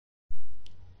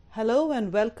Hello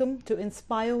and welcome to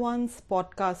Inspire One's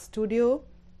podcast studio,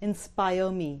 Inspire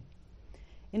Me.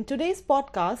 In today's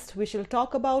podcast, we shall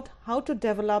talk about how to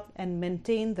develop and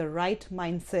maintain the right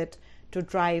mindset to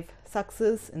drive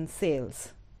success in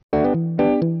sales.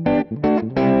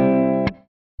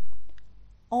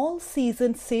 All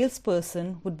seasoned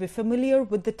salesperson would be familiar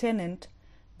with the tenet,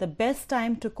 the best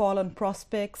time to call on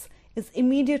prospects is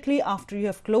immediately after you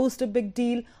have closed a big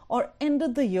deal or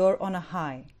ended the year on a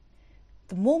high.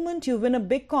 The moment you win a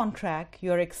big contract,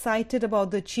 you are excited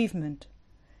about the achievement.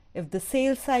 If the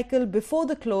sales cycle before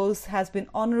the close has been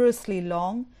onerously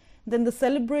long, then the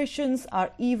celebrations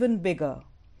are even bigger.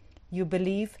 You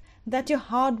believe that your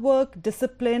hard work,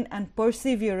 discipline, and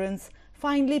perseverance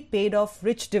finally paid off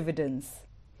rich dividends.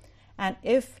 And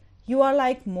if you are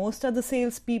like most other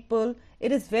salespeople,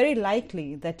 it is very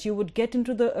likely that you would get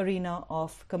into the arena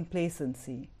of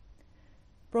complacency.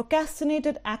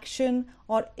 Procrastinated action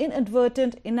or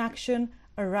inadvertent inaction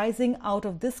arising out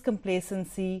of this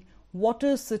complacency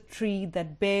waters the tree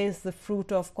that bears the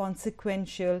fruit of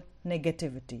consequential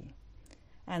negativity.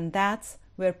 And that's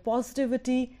where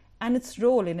positivity and its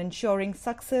role in ensuring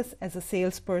success as a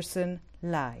salesperson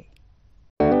lie.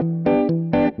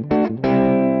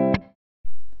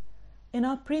 In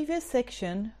our previous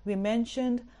section, we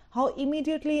mentioned how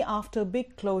immediately after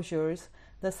big closures,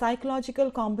 the psychological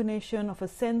combination of a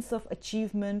sense of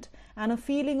achievement and a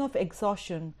feeling of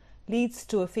exhaustion leads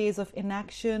to a phase of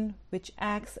inaction which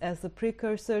acts as the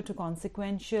precursor to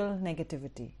consequential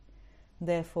negativity.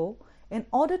 Therefore, in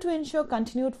order to ensure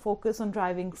continued focus on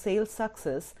driving sales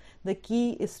success, the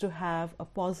key is to have a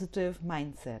positive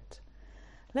mindset.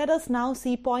 Let us now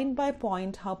see point by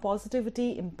point how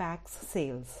positivity impacts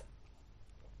sales.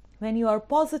 When you are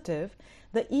positive,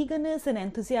 the eagerness and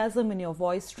enthusiasm in your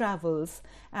voice travels,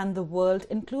 and the world,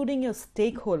 including your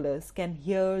stakeholders, can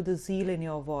hear the zeal in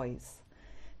your voice.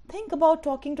 Think about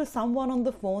talking to someone on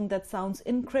the phone that sounds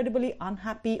incredibly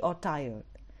unhappy or tired.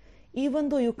 Even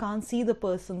though you can't see the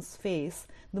person's face,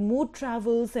 the mood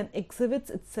travels and exhibits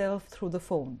itself through the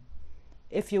phone.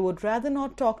 If you would rather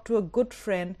not talk to a good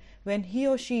friend when he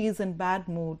or she is in bad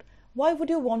mood, why would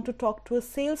you want to talk to a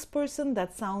salesperson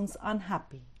that sounds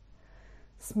unhappy?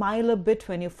 Smile a bit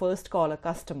when you first call a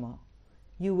customer.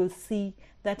 You will see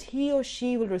that he or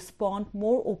she will respond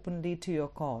more openly to your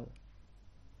call.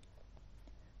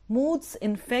 Moods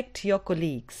infect your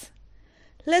colleagues.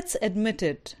 Let's admit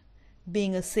it,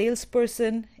 being a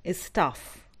salesperson is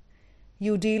tough.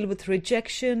 You deal with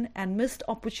rejection and missed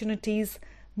opportunities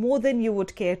more than you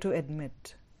would care to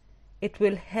admit. It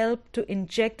will help to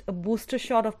inject a booster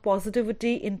shot of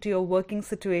positivity into your working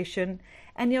situation,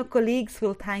 and your colleagues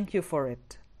will thank you for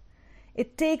it.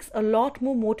 It takes a lot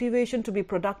more motivation to be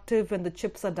productive when the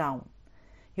chips are down.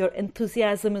 Your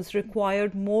enthusiasm is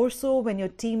required more so when your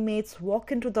teammates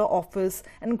walk into the office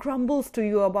and grumbles to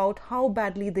you about how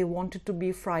badly they want it to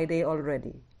be Friday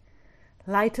already.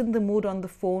 Lighten the mood on the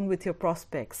phone with your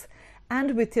prospects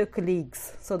and with your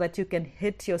colleagues so that you can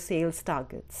hit your sales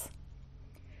targets.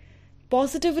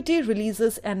 Positivity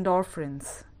releases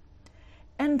endorphins.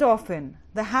 Endorphin,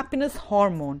 the happiness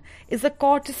hormone, is a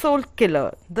cortisol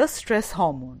killer, the stress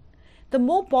hormone. The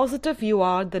more positive you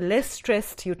are, the less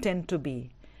stressed you tend to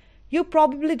be. You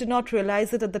probably did not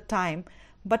realize it at the time,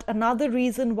 but another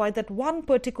reason why that one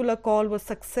particular call was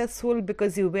successful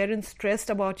because you weren't stressed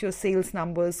about your sales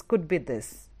numbers could be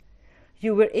this.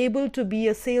 You were able to be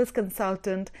a sales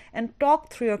consultant and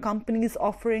talk through your company's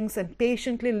offerings and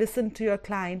patiently listen to your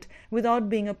client without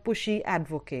being a pushy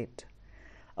advocate.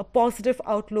 A positive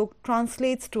outlook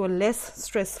translates to a less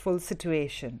stressful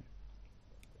situation.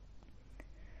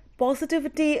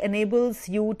 Positivity enables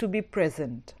you to be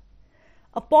present.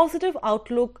 A positive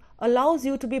outlook allows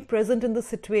you to be present in the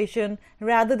situation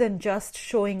rather than just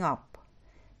showing up.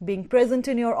 Being present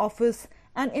in your office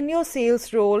and in your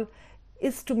sales role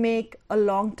is to make a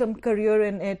long-term career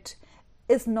in it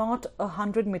is not a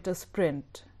 100-meter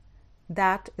sprint.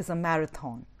 That is a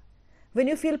marathon. When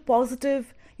you feel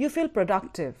positive, you feel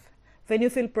productive. When you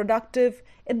feel productive,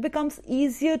 it becomes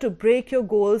easier to break your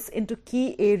goals into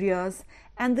key areas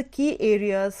and the key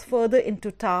areas further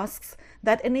into tasks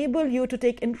that enable you to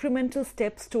take incremental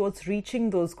steps towards reaching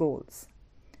those goals.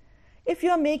 If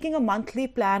you are making a monthly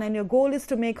plan and your goal is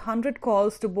to make 100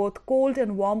 calls to both cold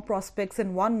and warm prospects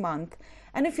in 1 month,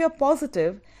 and if you are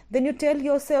positive, then you tell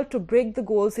yourself to break the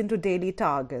goals into daily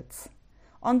targets.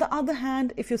 On the other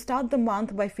hand, if you start the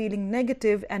month by feeling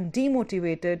negative and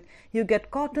demotivated, you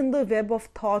get caught in the web of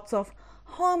thoughts of,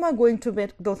 how am I going to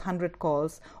make those 100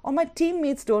 calls? Or my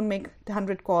teammates don't make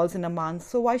 100 calls in a month,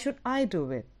 so why should I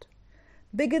do it?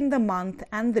 Begin the month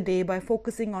and the day by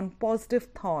focusing on positive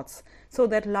thoughts so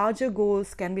that larger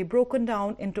goals can be broken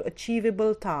down into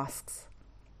achievable tasks.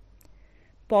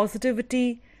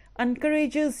 Positivity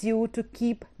encourages you to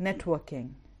keep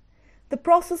networking. The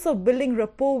process of building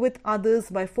rapport with others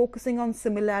by focusing on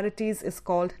similarities is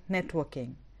called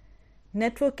networking.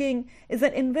 Networking is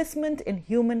an investment in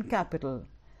human capital.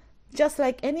 Just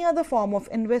like any other form of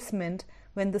investment,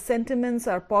 when the sentiments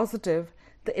are positive,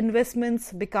 the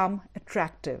investments become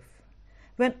attractive.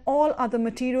 When all other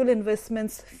material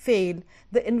investments fail,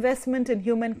 the investment in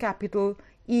human capital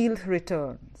yields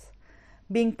returns.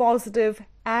 Being positive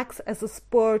acts as a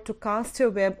spur to cast your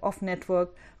web of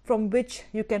network from which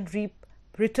you can reap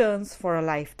returns for a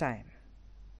lifetime.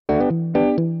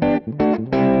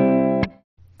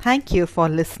 Thank you for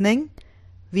listening.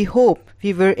 We hope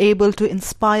we were able to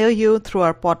inspire you through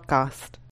our podcast.